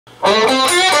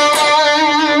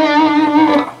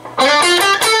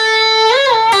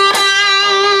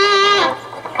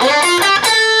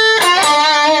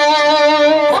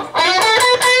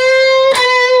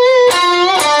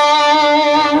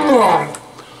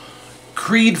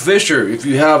Creed Fisher, if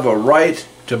you have a right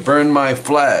to burn my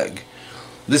flag.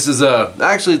 This is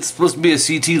actually it's supposed to be a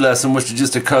CT lesson, which is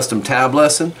just a custom tab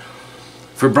lesson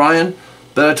for Brian.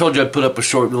 But I told you I'd put up a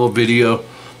short little video.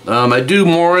 I do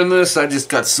more in this. I just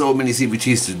got so many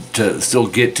CVTs to still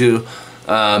get to.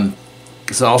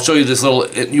 So I'll show you this little.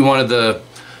 You wanted the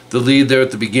lead there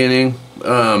at the beginning,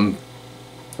 and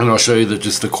I'll show you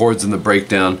just the chords and the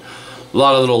breakdown. A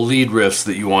lot of little lead riffs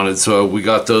that you wanted, so we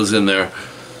got those in there.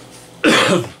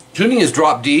 Tuning is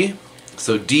drop D,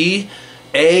 so D,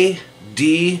 A,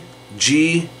 D,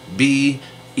 G, B,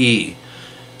 E.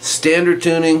 Standard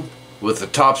tuning with the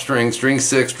top string, string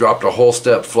 6, dropped a whole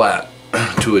step flat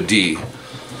to a D.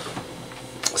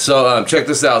 So check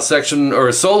this out, section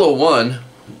or solo 1.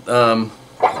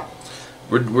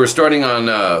 We're starting on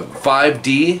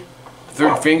 5D,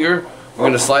 3rd finger. We're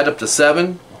going to slide up to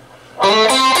 7.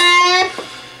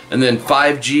 And then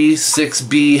 5G,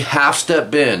 6B, half step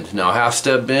bend. Now half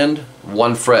step bend,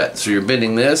 1 fret. So you're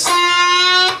bending this to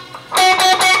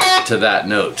that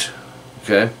note.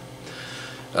 Okay?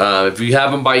 If you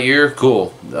have them by ear,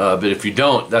 cool. But if you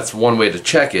don't, that's one way to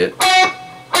check it.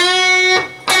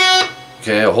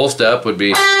 Okay, a whole step would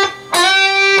be,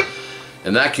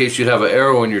 in that case you'd have an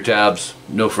arrow in your tabs,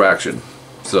 no fraction.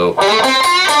 So,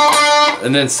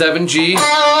 and then 7G,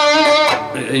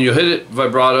 and you'll hit it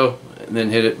vibrato, and then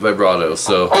hit it vibrato.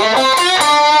 So,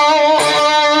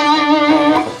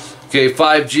 okay,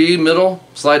 5G middle,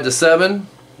 slide to 7,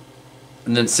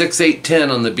 and then 6, 8,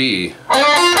 10 on the B.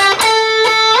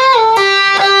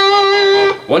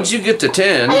 Once you get to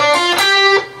 10,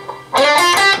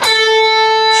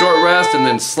 short rest, and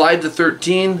then slide to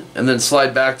 13, and then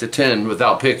slide back to 10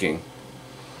 without picking.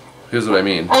 Here's what I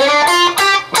mean.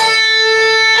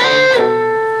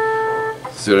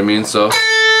 See what I mean? So,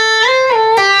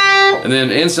 and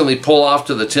then instantly pull off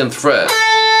to the 10th fret,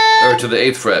 or to the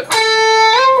 8th fret,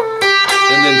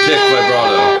 and then pick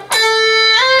vibrato.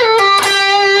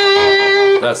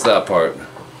 That's that part.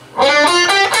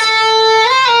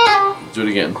 Do it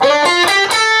again.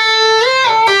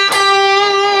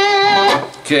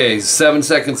 Okay, 7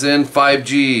 seconds in,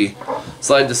 5G,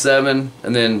 slide to 7,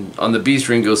 and then on the B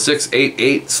string go 6, 8,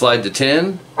 8, slide to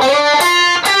 10.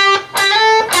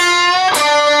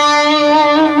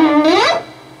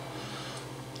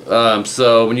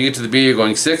 So when you get to the B, you're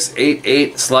going 6, 8,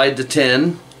 8, slide to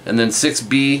 10, and then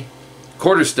 6B,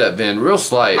 quarter step bend, real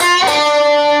slight.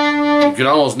 You can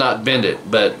almost not bend it,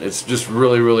 but it's just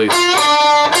really, really. And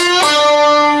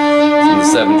the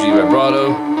 7G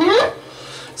vibrato.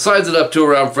 Slides it up to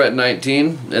around fret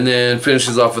 19, and then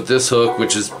finishes off with this hook,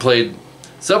 which is played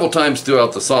several times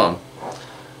throughout the song.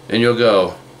 And you'll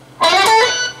go,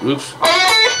 oops,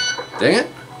 dang it.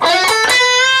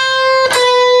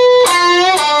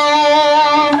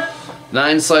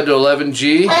 9, slide to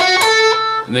 11G,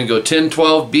 and then go 10,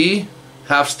 12B,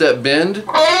 half step bend.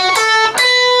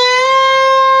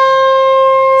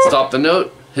 Stop the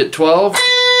note, hit 12,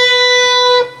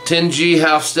 10G,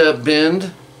 half step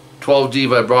bend, 12D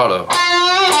vibrato.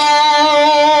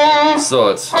 So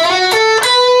it's a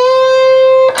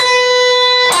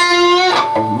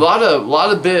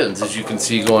lot of bends, as you can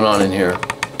see, going on in here.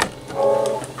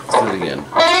 Let's do it again.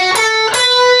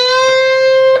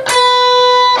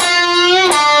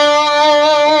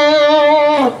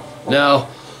 Now,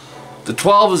 the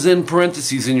 12 is in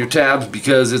parentheses in your tabs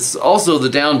because it's also the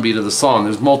downbeat of the song.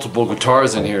 There's multiple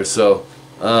guitars in here, so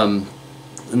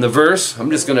in the verse, I'm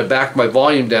just going to back my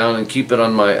volume down and keep it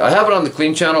on my... I have it on the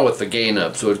clean channel with the gain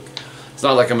up, so it's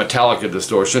not like a Metallica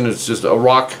distortion, it's just a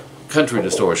rock country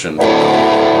distortion.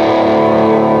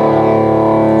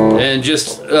 And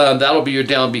just, that'll be your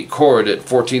downbeat chord at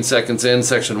 14 seconds in,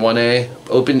 section 1A.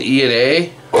 Open E and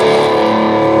A.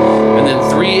 And then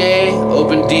 3A,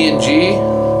 open D and G.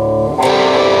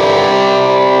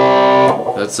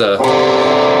 That's 2-5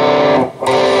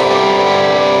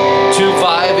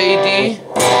 AD.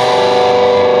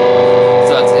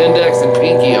 So that's index and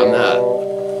pinky on that.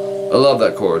 I love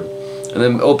that chord. And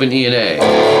then open E and A.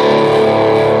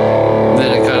 And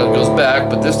then it kind of goes back,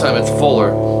 but this time it's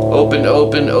fuller. Open,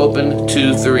 open, open,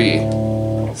 2,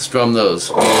 3. Strum those.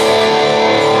 3,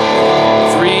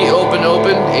 open,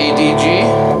 open, A, D, G.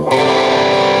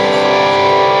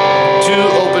 2,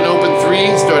 open, open,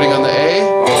 3, starting on the A.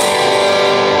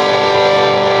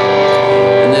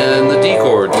 And then the D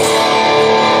chord.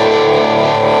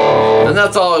 And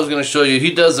that's all I was going to show you.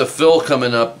 He does a fill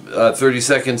coming up 30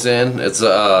 seconds in. It's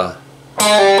a...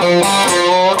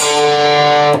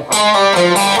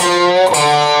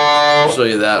 I'll show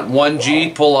you that.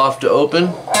 1G, pull off to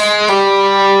open.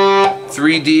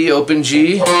 3D, open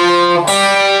G.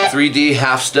 3D,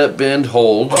 half step bend,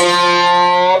 hold.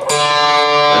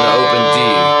 and an open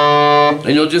D.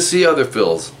 And you'll just see other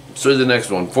fills. So the next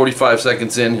one, 45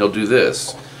 seconds in, he'll do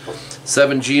this.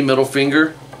 7G middle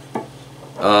finger,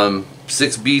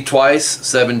 6B twice,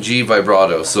 7G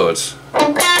vibrato. So it's a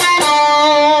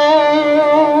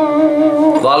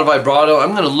lot of vibrato.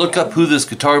 I'm going to look up who this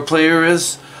guitar player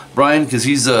is, Brian, because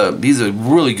he's a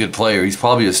really good player. He's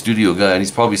probably a studio guy, and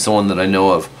he's probably someone that I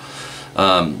know of.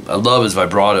 I love his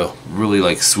vibrato, really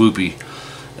like swoopy,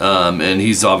 and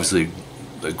he's obviously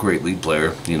a great lead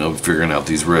player, you know, figuring out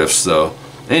these riffs. So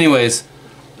anyways,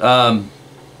 have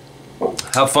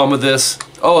fun with this.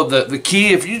 Oh, the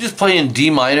key, if you just play in D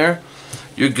minor,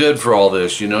 you're good for all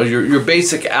this. You know, your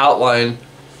basic outline,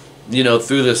 you know,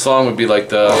 through this song would be like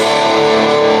the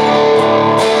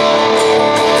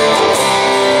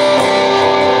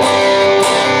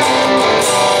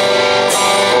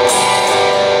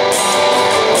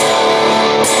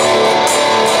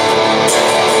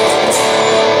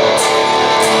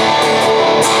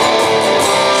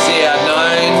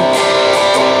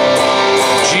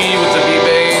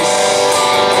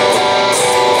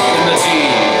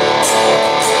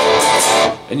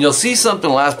and you'll see something,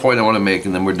 last point I want to make,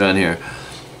 and then we're done here.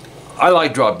 I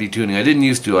like drop D tuning. I didn't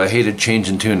used to. I hated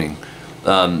changing tuning.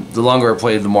 The longer I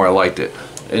played, the more I liked it.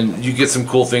 And you get some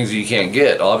cool things that you can't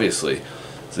get, obviously.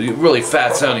 So you really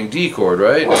fat sounding D chord,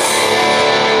 right?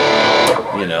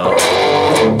 You know.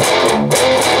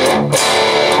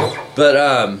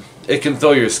 But it can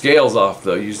throw your scales off,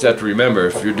 though. You just have to remember,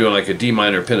 if you're doing like a D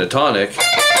minor pentatonic,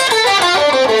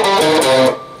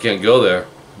 can't go there.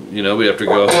 You know, we have to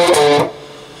go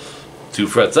 2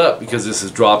 frets up because this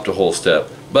is dropped a whole step.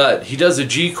 But he does a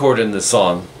G chord in this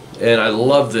song, and I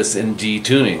love this in D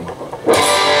tuning.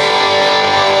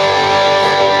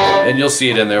 And you'll see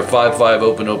it in there, 5-5,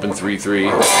 open, open, 3-3.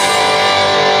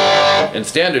 In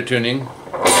standard tuning,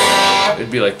 it'd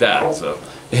be like that. So,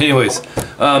 anyways,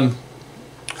 have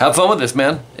fun with this,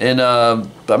 man. And I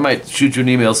might shoot you an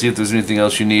email, see if there's anything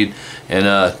else you need. And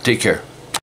take care.